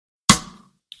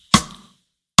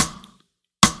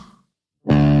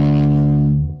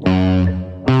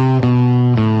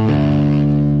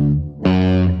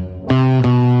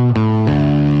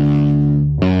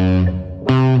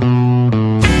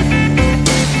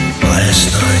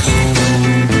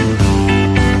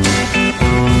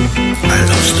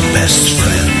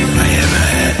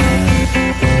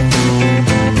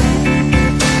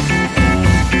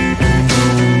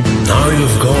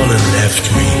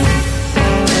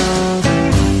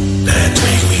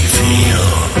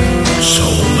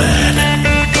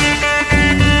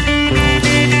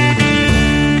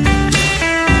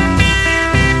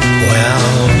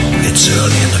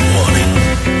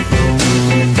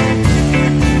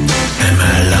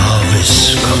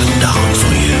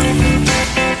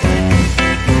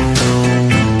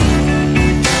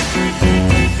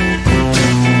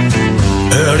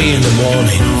early in the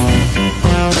morning,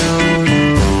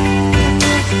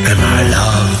 and my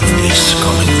love is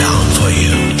coming down for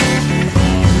you.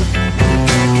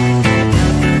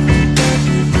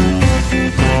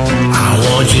 I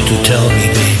want you to tell me,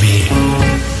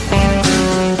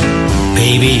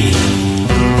 baby,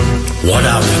 what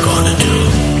are we gonna do?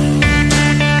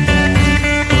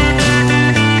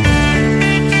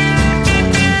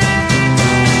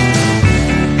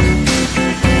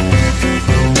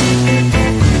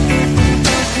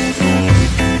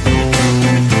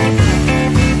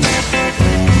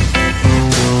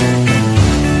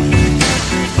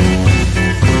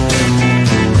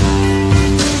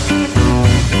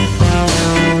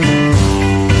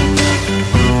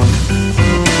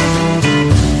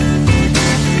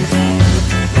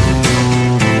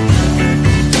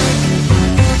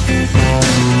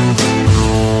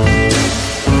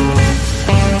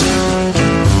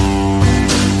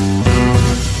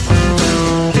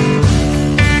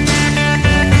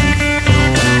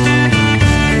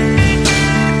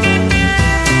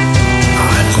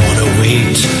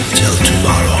 Till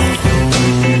tomorrow.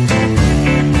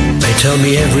 They tell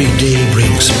me every day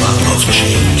brings a bottle of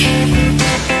change.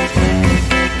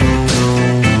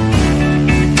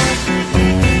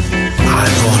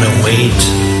 I'm gonna wait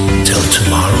till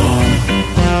tomorrow.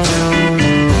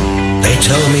 They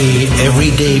tell me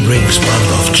every day brings a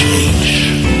bottle of change.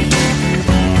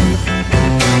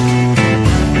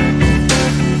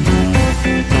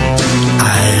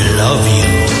 I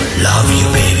love you,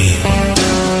 baby.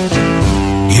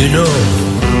 You know,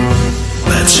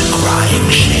 that's a crying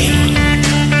shame.